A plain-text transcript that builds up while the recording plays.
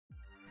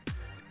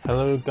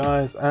Hello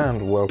guys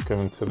and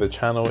welcome to the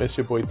channel. It's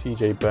your boy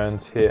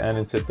TJBurns here, and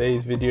in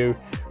today's video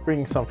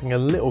bringing something a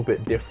little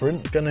bit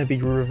different. Gonna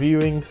be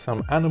reviewing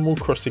some Animal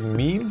Crossing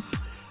memes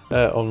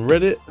on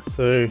Reddit.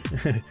 So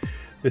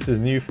this is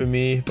new for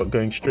me, but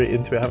going straight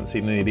into it, I haven't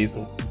seen any of these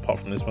apart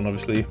from this one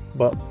obviously,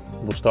 but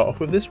we'll start off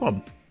with this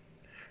one.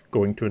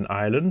 Going to an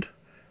island.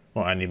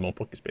 Well, I need more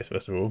pocket space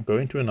first of all.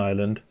 Going to an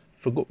island,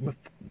 forgot my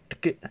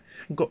ticket,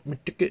 got my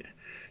ticket,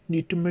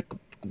 need to make a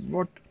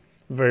rod.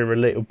 Very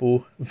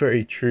relatable,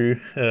 very true.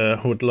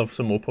 I would love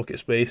some more pocket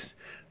space,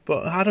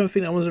 but I don't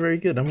think that one's very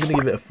good. I'm gonna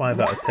give it a 5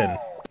 out of 10.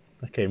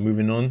 Okay,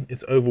 moving on.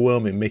 It's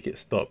overwhelming, make it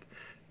stop.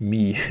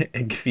 Me,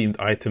 egg themed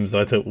items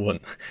I don't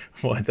want.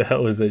 Why the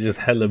hell is there just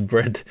hella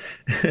bread?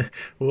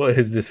 What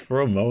is this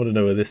from? I want to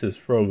know where this is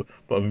from.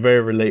 But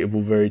very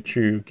relatable, very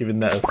true.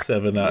 Giving that a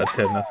 7 out of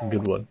 10. That's a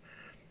good one.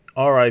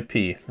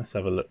 RIP. Let's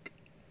have a look.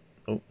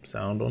 Oh,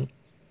 sound on.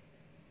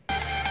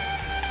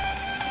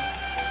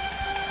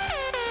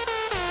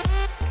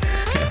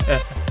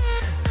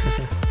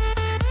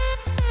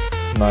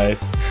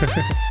 Nice.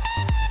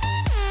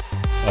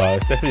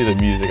 It's definitely the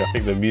music. I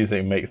think the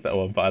music makes that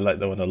one, but I like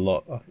that one a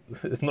lot.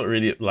 It's not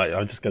really like,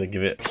 I'm just gonna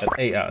give it an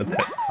 8 out of 10.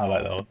 I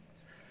like that one.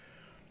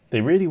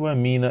 They really were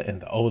meaner in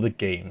the older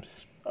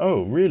games.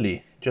 Oh,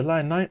 really?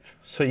 July 9th?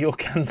 So you're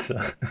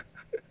Cancer.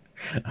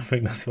 I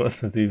think that's what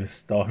to do with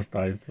star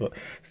signs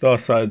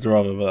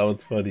rather, but that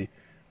was funny.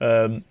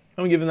 I'm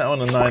giving that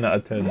one a 9 out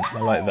of 10.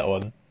 I like that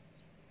one.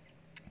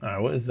 Alright,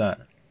 what is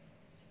that?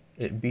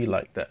 It be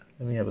like that.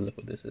 Let me have a look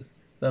what this is.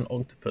 Is that an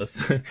octopus?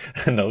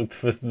 An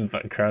octopus in the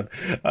background.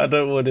 I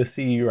don't want to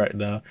see you right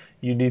now.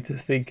 You need to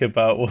think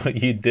about what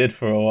you did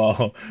for a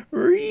while.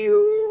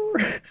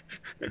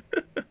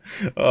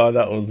 Oh,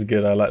 that one's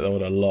good. I like that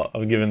one a lot.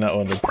 I'm giving that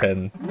one a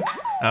 10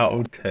 out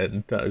of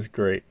 10. That is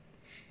great.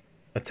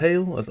 A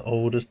tale as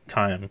old as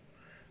time.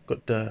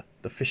 Got the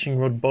fishing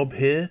rod bob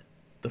here.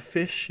 The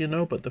fish, you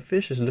know, but the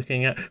fish is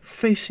looking at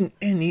facing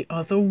any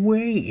other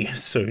way.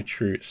 So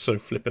true. It's so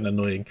flippin'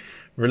 annoying.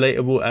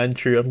 Relatable and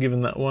true. I'm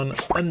giving that one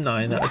a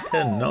 9 out of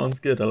 10. That one's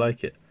good. I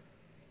like it.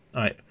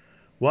 Alright.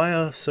 Why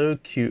are so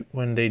cute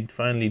when they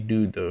finally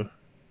do though?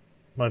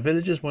 My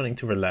villagers wanting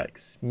to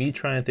relax. Me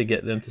trying to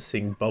get them to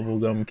sing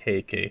Bubblegum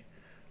KK.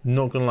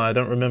 Not gonna lie, I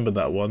don't remember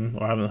that one,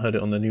 or I haven't heard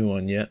it on the new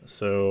one yet,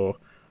 so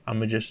I'm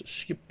gonna just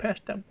skip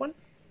past that one.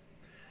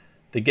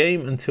 The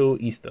game until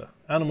Easter.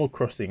 Animal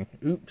Crossing.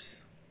 Oops.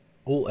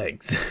 All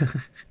eggs.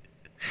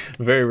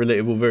 Very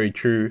relatable, very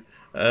true.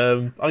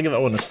 I'll give that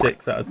one a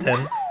 6 out of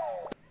 10.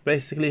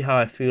 Basically how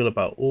I feel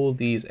about all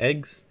these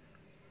eggs.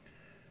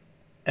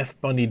 F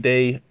Bunny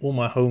Day. All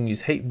my homies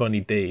hate Bunny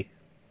Day.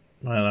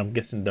 And I'm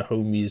guessing the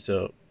homies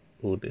are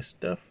all this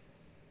stuff.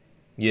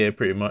 Yeah,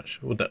 pretty much.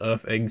 All the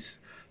earth eggs,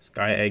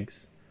 sky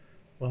eggs.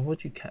 Well,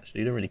 what do you catch?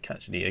 You don't really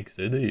catch any eggs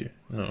though, do you?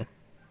 No.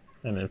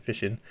 And then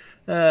fishing.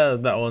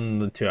 That one,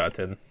 the 2 out of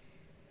 10.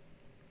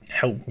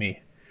 Help me.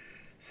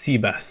 Sea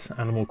bass,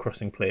 Animal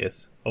Crossing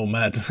players. Oh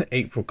man,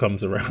 April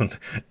comes around.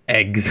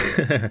 Eggs.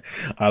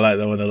 I like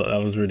that one a lot.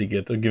 That was really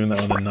good. I'm giving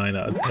that one a 9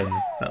 out of 10.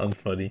 That one's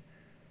funny.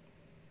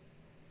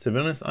 To be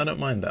honest, I don't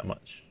mind that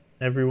much.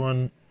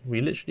 Everyone, we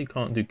literally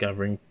can't do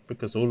gathering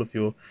because all of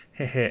your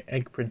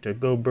egg printer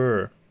go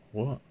burr.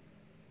 What?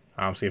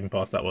 I'm skipping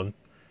past that one.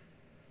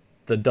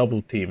 The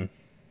double team.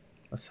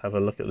 Let's have a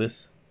look at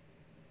this.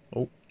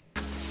 Oh.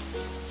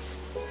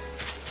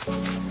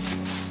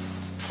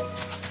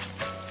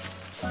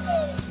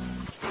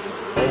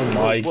 Oh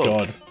my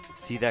god.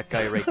 See that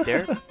guy right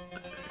there?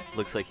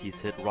 Looks like he's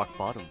hit rock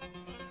bottom.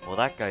 Well,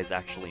 that guy's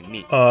actually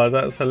me. Oh,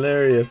 that's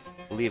hilarious.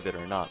 Believe it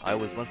or not, I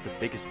was once the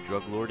biggest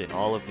drug lord in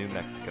all of New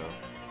Mexico.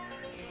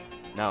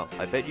 Now,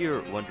 I bet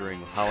you're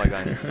wondering how I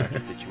got into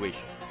this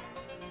situation.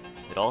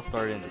 It all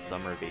started in the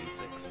summer of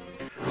 '86.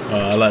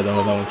 I like that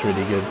one. That one's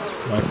really good.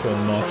 Nice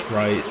one, March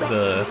right,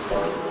 the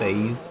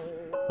phase.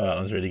 That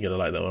one's really good. I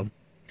like that one.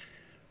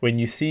 When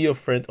you see your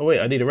friend... Oh wait,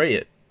 I need to rate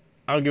it.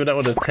 I'll give that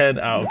one a 10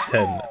 out of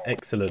 10.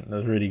 Excellent.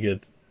 That's really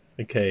good.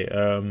 Okay,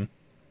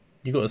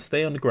 you got to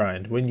stay on the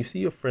grind. When you see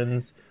your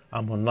friends,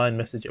 I'm online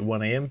message at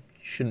 1 AM.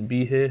 You shouldn't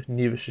be here.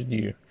 Neither should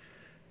you.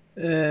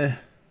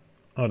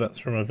 Oh, that's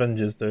from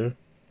Avengers though.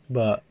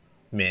 But,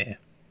 meh.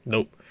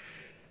 Nope.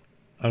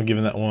 I'm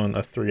giving that one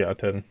a 3 out of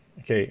 10.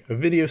 Okay, a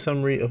video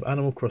summary of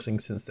Animal Crossing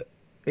since the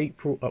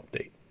April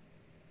update.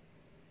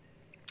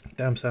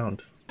 Damn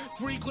sound.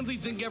 Frequently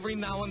think every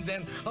now and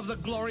then of the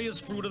glorious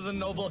fruit of the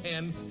noble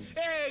hen.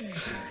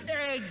 Eggs!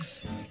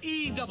 Eggs!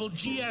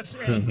 E-double-G-S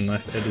eggs!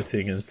 Nice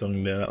editing and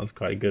song there, that was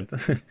quite good.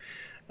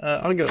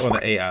 I'll give it one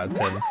an 8 out of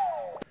 10.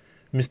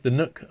 Mr.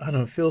 Nook, I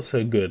don't feel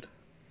so good.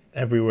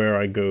 Everywhere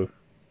I go,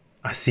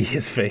 I see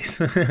his face.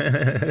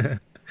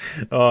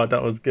 Oh,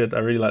 that was good. I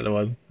really like the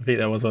one. I think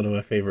that was one of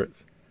my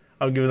favourites.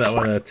 I'm giving that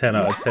one a 10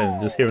 out of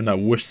 10. Just hearing that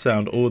whoosh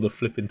sound all the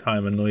flipping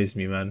time annoys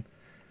me, man.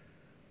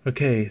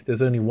 Okay,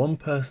 there's only one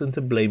person to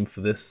blame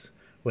for this.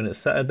 When it's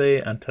Saturday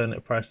and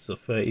turnip prices are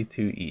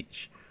 32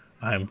 each.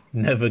 I'm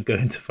never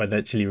going to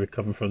financially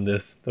recover from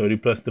this. The only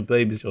person to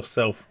blame is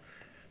yourself.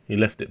 You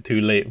left it too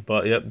late.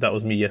 But yep, that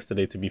was me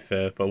yesterday to be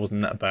fair. But it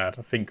wasn't that bad.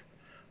 I think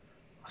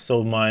I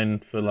sold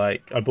mine for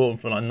like, I bought them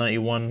for like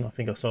 91. I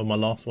think I sold my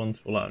last ones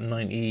for like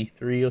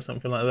 93 or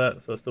something like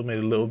that. So I still made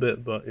a little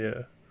bit, but yeah,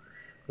 it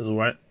was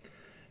alright.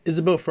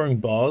 Isabel throwing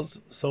bars.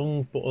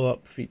 Song bottle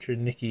up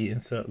featuring Nikki.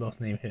 Insert last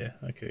name here.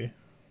 Okay.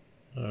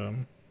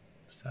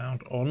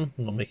 Sound on.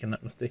 I'm not making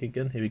that mistake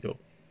again. Here we go.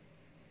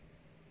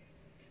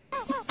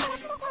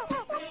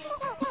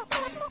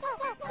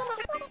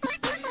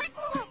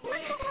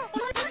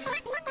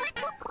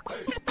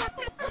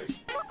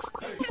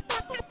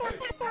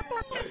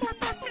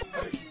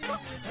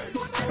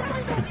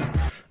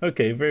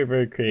 Okay, very,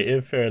 very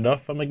creative. Fair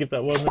enough. I'm gonna give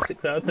that one a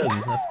 6 out of 10.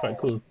 That's quite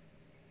cool.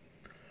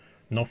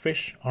 No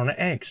fish on the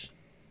eggs.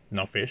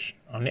 No fish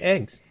on the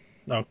eggs.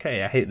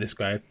 Okay, I hate this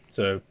guy.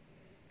 So,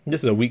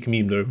 this is a weak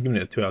meme though. I'm giving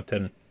it a 2 out of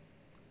 10.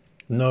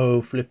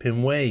 No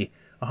flipping way.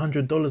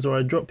 $100 or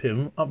I drop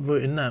him.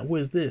 Upvoting that. What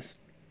is this?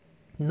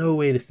 No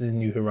way this is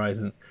New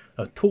Horizons.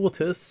 A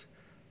tortoise?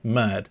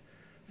 Mad.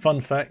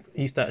 Fun fact,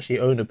 I used to actually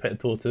own a pet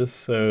tortoise,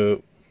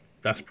 so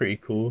that's pretty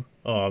cool.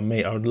 Oh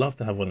mate, I would love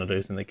to have one of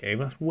those in the game.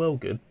 That's well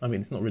good. I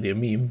mean, it's not really a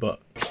meme, but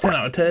 10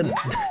 out of 10.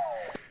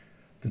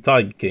 The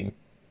Tiger King.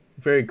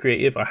 Very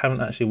creative. I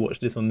haven't actually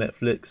watched this on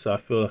Netflix, so I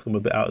feel like I'm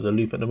a bit out of the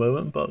loop at the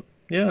moment, but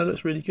yeah, it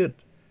looks really good.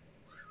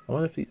 I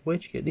wonder if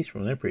where'd you get these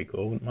from? They're pretty cool.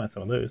 I wouldn't mind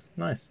some of those.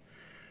 Nice.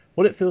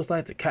 What it feels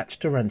like to catch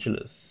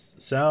tarantulas.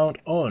 Sound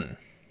on.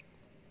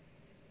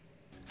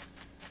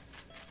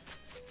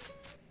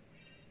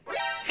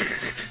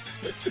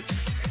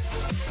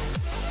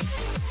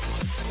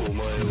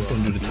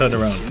 Do the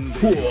turnaround.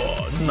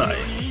 Whoa,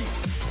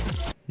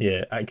 nice.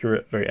 Yeah,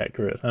 accurate, very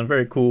accurate, and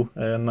very cool.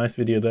 Nice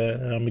video there.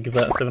 I'm gonna give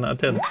that a 7 out of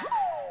 10.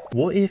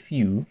 What if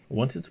you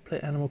wanted to play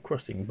Animal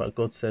Crossing, but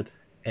God said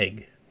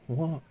egg?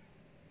 What?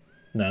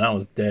 No, that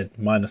was dead.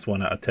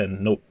 -1 out of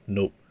 10. Nope,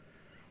 nope.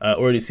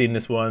 Already seen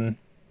this one.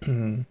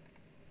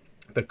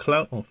 The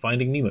clown,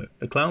 Finding Nemo.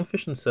 The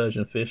clownfish and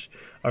surgeonfish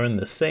are in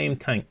the same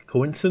tank.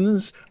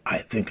 Coincidence? I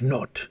think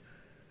not.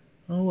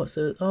 Oh, what's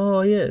it?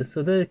 Oh, yeah.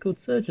 So they're called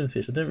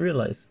surgeonfish. I didn't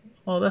realize.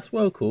 Oh, that's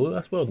well cool.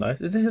 That's well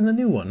nice. Is this in the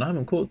new one? I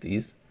haven't caught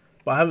these,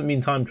 but I haven't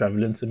been time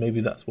traveling, so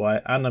maybe that's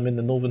why. And I'm in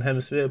the northern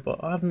hemisphere,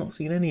 but I have not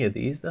seen any of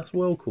these. That's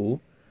well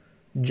cool.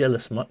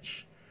 Jealous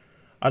much.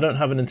 I don't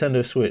have a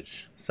Nintendo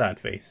Switch. Sad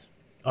face.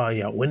 Are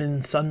you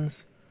winning,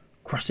 sons?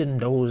 Crossing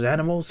those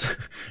animals?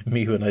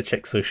 Me when I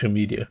check social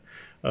media.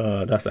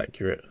 That's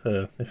accurate.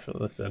 If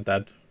that's a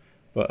dad.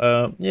 But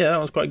yeah,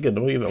 that was quite good.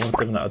 I'll give it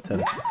 7 out of 10.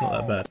 It's not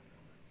that bad.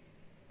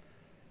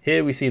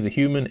 Here we see the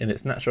human in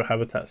its natural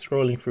habitat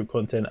scrolling through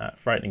content at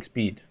frightening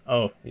speed.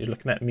 Oh, you're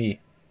looking at me.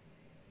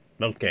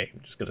 Okay,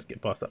 I'm just gonna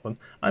skip past that one.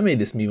 I made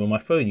this meme on my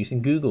phone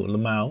using Google.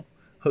 Lamau.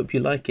 Hope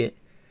you like it.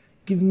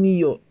 Give me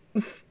your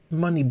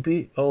money,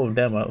 boo. Oh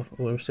damn, I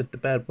said the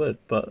bad word.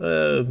 But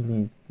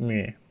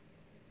yeah.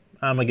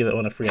 I'm gonna give it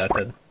one a 3 out of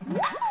 10.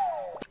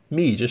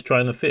 Me just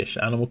trying to fish,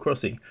 Animal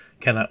Crossing.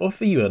 Can I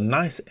offer you a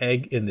nice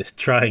egg in this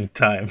trying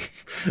time?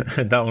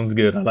 That one's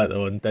good. I like that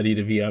one. Daddy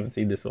DeV, I haven't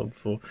seen this one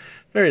before.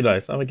 Very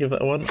nice. I'm gonna give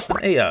that one an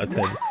 8 out of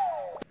 10.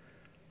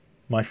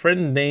 My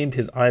friend named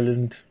his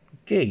island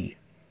Gay.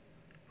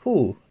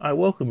 Oh, I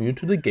welcome you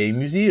to the Gay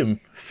Museum.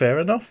 Fair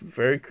enough.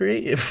 Very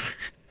creative.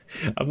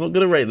 I'm not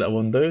gonna rate that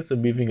one though, so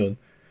moving on.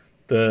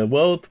 The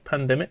World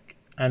Pandemic.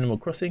 Animal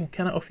Crossing.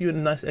 Can I offer you a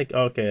nice egg?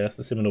 Oh, okay, that's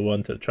the similar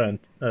one to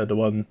the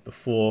one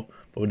before,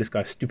 but with this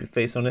guy's stupid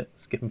face on it.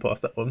 Skipping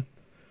past that one.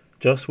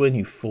 Just when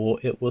you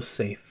thought it was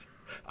safe,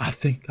 I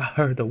think I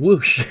heard a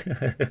whoosh.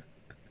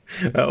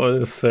 That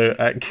was so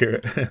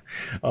accurate.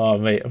 Oh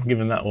mate, I'm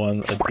giving that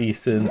one a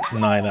decent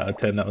 9 out of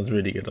 10. That was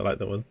really good. I like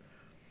that one.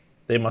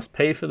 They must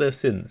pay for their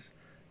sins.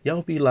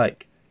 Y'all be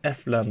like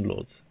F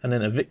landlords and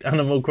then evict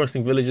Animal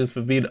Crossing villagers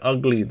for being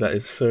ugly. That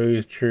is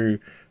so true.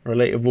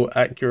 Relatable,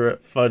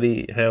 accurate,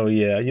 funny. Hell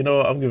yeah. You know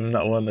what? I'm giving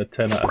that one a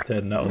 10 out of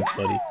 10. That one's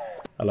funny.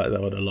 I like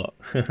that one a lot.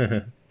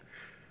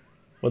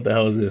 What the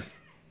hell is this?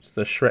 It's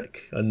the Shrek,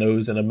 a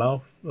nose and a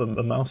mouth. A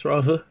mouse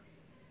rather.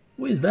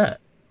 What is that?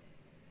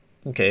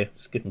 Okay,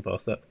 skipping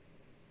past that.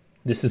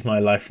 This is my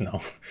life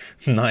now.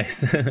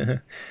 Nice.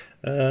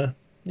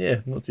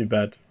 Yeah, not too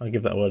bad. I'll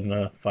give that one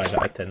a 5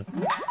 out of 10.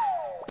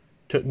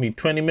 Took me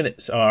 20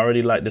 minutes. Oh, I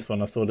already like this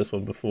one. I saw this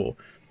one before.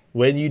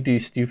 When you do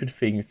stupid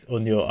things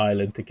on your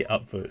island to get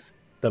upvotes,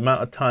 the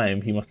amount of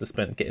time he must have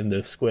spent getting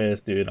those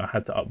squares doing, I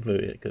had to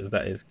upvote it because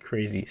that is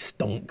crazy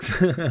stonks.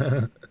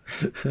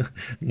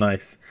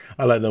 Nice.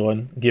 I like that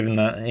one. Giving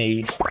that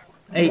a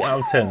 8 out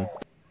of 10.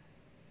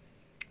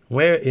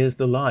 Where is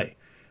the lie?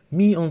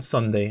 Me on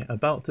Sunday,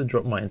 about to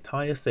drop my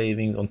entire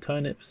savings on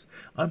turnips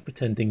I'm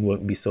pretending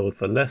won't be sold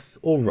for less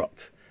or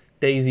rot.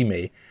 Daisy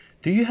May,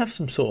 do you have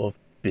some sort of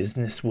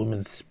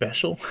businesswoman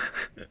special?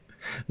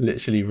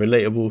 Literally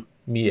relatable.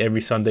 Me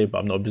every Sunday, but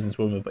I'm not a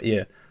businesswoman. But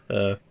yeah,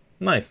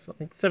 nice.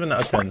 7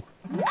 out of 10.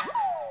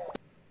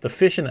 The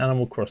fish in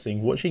Animal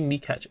Crossing. Watching me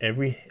catch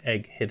every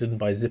egg hidden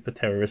by zipper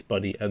terrorist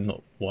buddy and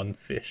not one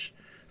fish.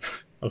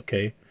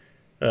 Okay.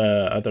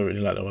 I don't really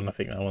like that one. I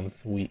think that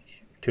one's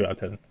weak. 2 out of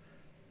 10.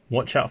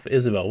 Watch out for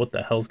Isabel. What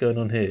the hell's going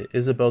on here?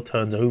 Isabel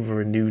turns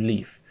over a new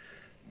leaf.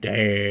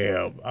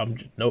 Damn.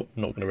 Nope,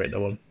 not gonna rate that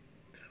one.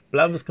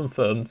 Blathers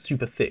confirmed,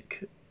 super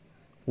thick.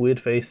 Weird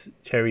face,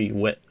 cherry,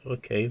 wet.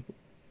 Okay,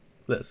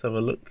 let's have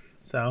a look.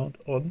 Sound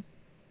on.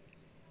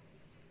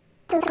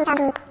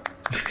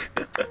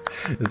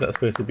 Is that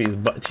supposed to be his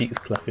butt cheeks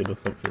clapping or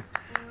something?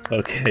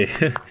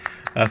 Okay,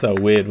 that's a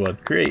weird one.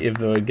 Creative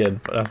though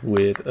again, but that's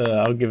weird.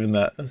 I'll give him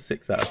that a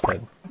 6 out of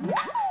 10.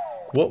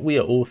 What we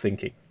are all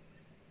thinking.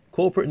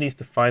 Corporate needs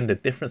to find the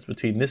difference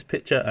between this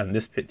picture and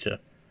this picture.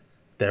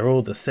 They're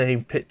all the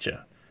same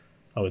picture.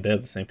 Oh, they're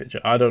the same picture.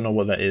 I don't know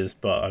what that is,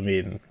 but I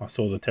mean, I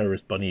saw the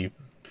terrorist bunny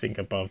thing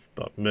above,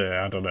 but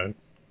I don't know.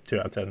 2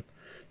 out of 10.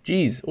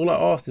 Jeez, all I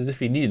asked is if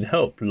he needed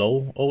help,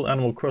 lol. Old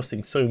Animal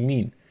Crossing so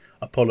mean.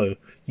 Apollo,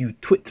 you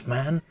twit,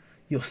 man.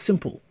 You're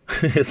simple.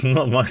 It's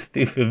not my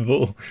stupid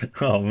ball.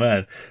 Oh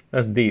man,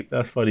 that's deep.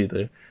 That's funny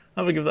though.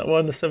 I'm gonna give that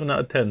one a 7 out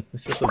of 10.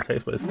 It's just on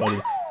taste, but it's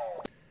funny.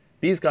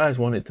 These guys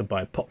wanted to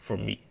buy pop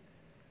from me.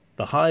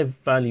 The high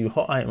value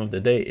hot item of the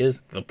day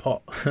is the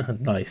pot.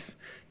 Nice.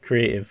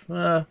 Creative.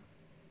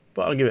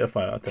 But I'll give it a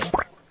 5 out of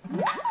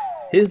 10.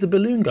 Here's the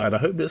balloon guide. I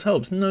hope this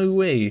helps. No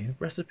way.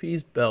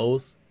 Recipes,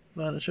 bells,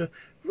 furniture.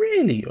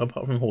 Really?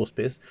 Apart from horse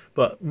piss.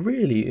 But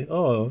really?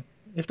 Oh,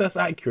 if that's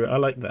accurate, I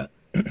like that.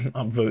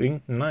 I'm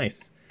voting.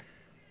 Nice.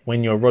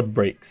 When your rod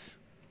breaks,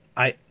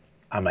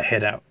 I'm a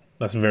head out.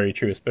 That's very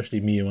true, especially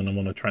me when I'm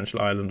on a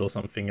Tarantula Island or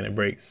something and it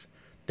breaks.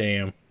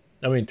 Damn.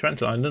 I mean,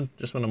 Tarantula Island,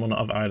 just when I'm on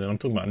another island. I'm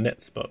talking about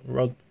nets, but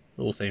rod,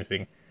 all same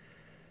thing.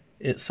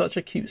 It's such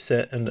a cute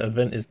set and the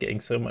event is getting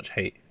so much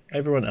hate.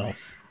 Everyone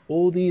else.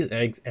 All these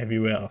eggs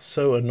everywhere are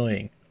so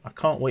annoying. I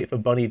can't wait for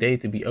Bunny Day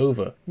to be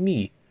over.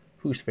 Me,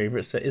 whose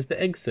favourite set is the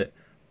egg set.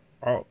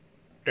 Oh,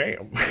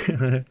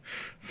 damn.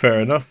 Fair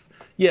enough.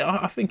 Yeah,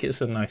 I think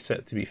it's a nice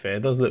set, to be fair.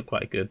 It does look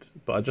quite good,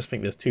 but I just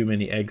think there's too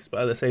many eggs.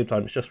 But at the same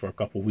time, it's just for a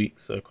couple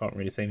weeks, so I can't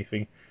really say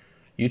anything.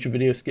 YouTube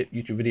video skip,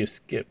 YouTube video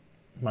skip.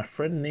 My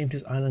friend named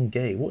his island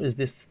Gay. What is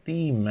this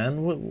theme,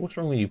 man? What's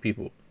wrong with you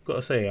people?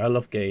 Gotta say, I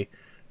love Gay.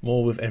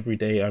 More with every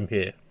day I'm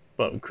here.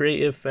 But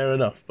creative, fair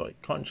enough. But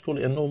can't just call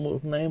it a normal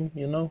name,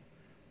 you know?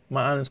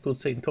 My island's called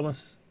St.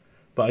 Thomas.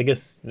 But I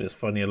guess it's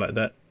funnier like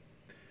that.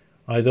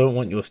 I don't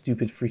want your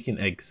stupid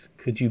freaking eggs.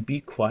 Could you be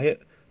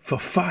quiet for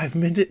 5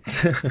 minutes?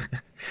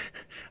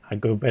 I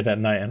go bed at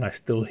night and I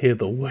still hear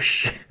the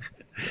whoosh.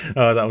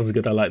 Oh, that was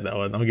good. I like that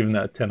one. I'm giving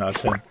that a 10 out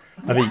of 10.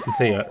 I think you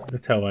can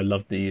tell I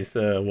love these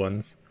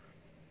ones.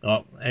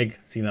 Oh, egg.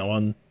 Seen that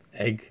one.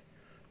 Egg.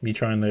 Me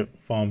trying to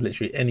farm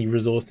literally any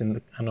resource in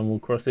the Animal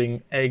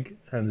Crossing. Egg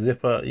and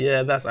zipper.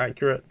 Yeah, that's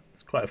accurate.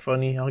 It's quite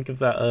funny. I'll give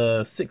that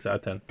a 6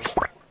 out of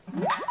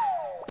 10.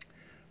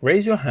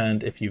 Raise your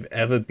hand if you've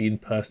ever been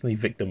personally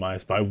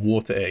victimized by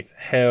water eggs.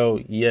 Hell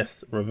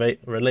yes.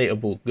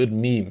 Relatable. Good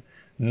meme.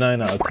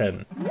 9 out of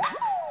 10.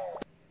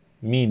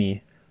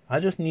 Meanie. I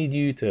just need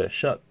you to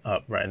shut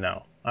up right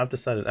now. I've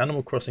decided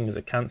Animal Crossing is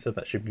a cancer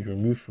that should be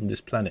removed from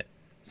this planet.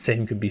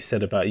 Same could be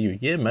said about you.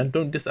 Yeah, man,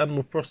 don't diss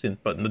Animal Crossing,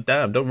 but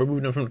damn, don't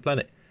remove them from the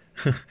planet.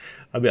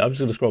 I mean, I'm just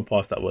gonna scroll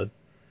past that one.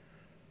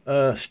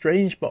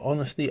 Strange but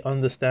honestly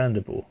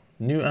understandable.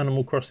 New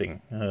Animal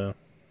Crossing.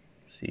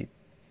 See,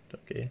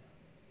 okay.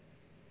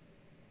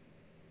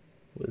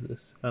 What is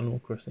this? Animal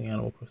Crossing,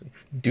 Animal Crossing.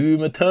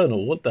 Doom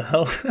Eternal. What the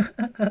hell?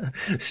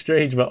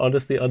 Strange but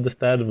honestly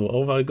understandable.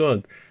 Oh my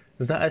god,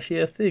 is that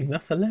actually a thing?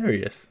 That's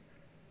hilarious.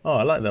 Oh,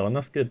 I like that one.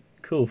 That's good.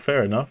 Cool.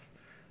 Fair enough.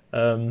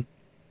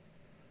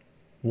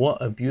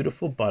 What a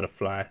beautiful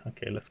butterfly.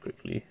 Okay, let's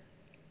quickly.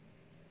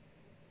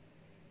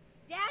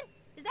 Dad,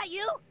 is that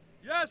you?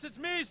 Yes, it's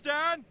me,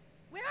 Stan.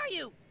 Where are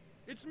you?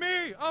 It's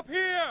me, up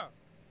here.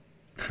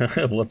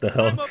 What the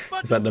hell?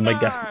 Is that the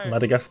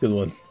Madagascar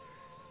one?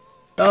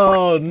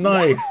 Oh,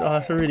 nice. Oh,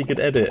 that's a really good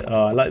edit.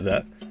 Oh, I like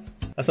that.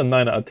 That's a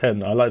 9 out of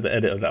 10. I like the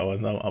edit of that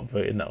one. I'm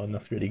upvoting that one.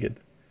 That's really good.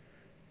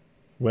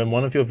 When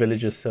one of your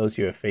villagers sells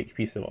you a fake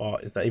piece of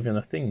art, is that even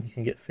a thing? You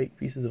can get fake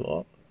pieces of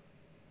art?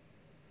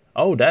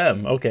 Oh,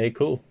 damn. Okay,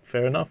 cool.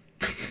 Fair enough.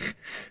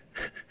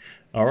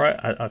 Alright,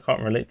 I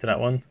can't relate to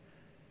that one.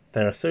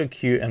 They are so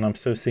cute and I'm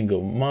so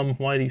single. Mum,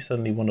 why do you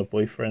suddenly want a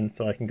boyfriend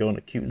so I can go on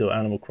a cute little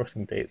Animal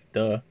Crossing dates?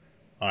 Duh.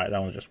 Alright, that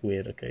one's just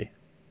weird, okay.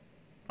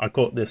 I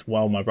caught this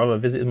while my brother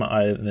visited my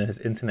island and then his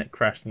internet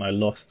crashed and I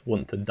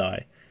want to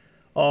die.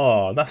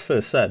 Oh, that's so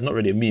sad. Not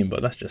really a meme,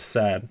 but that's just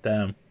sad.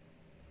 Damn.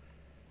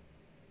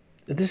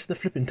 This is the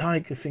flipping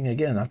tiger thing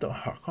again. I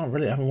can't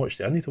really, I haven't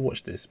watched it. I need to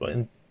watch this, but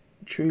it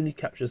truly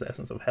captures the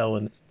essence of hell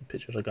and it's the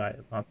picture of the guy.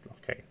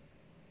 Okay.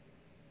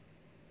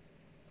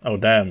 Oh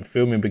damn,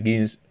 filming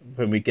begins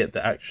when we get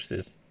the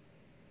actresses.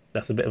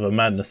 That's a bit of a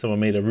madness. Someone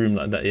made a room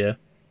like that, yeah?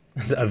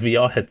 Is that a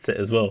VR headset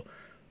as well?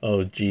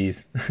 Oh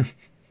jeez.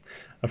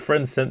 A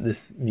friend sent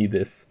me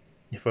this.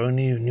 If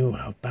only you knew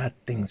how bad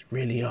things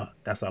really are.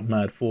 That's a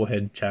mad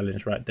forehead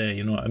challenge right there,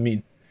 you know what I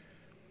mean?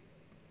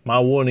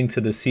 My warning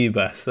to the sea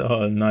bass.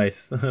 Oh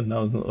nice. That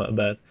was not that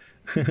bad.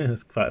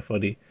 It's quite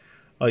funny.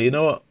 Oh, you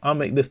know what? I'll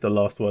make this the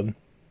last one.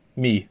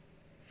 Me.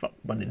 Fuck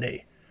Bunny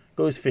Day.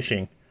 Goes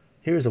fishing.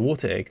 Here is a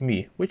water egg.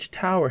 Me. Which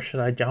tower should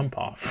I jump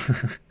off?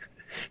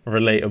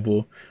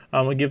 Relatable.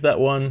 I'm gonna give that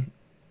one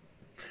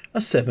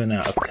a 7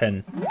 out of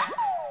 10.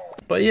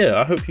 But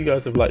yeah, I hope you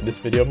guys have liked this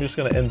video. I'm just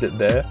going to end it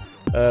there.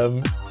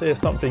 So yeah,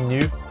 something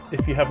new.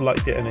 If you have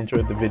liked it and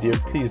enjoyed the video,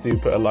 please do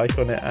put a like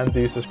on it, and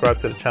do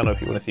subscribe to the channel if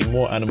you want to see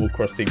more Animal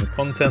Crossing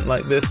content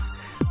like this.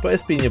 But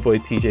it's been your boy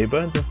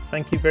TJBurns, and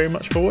thank you very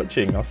much for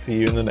watching. I'll see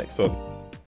you in the next one.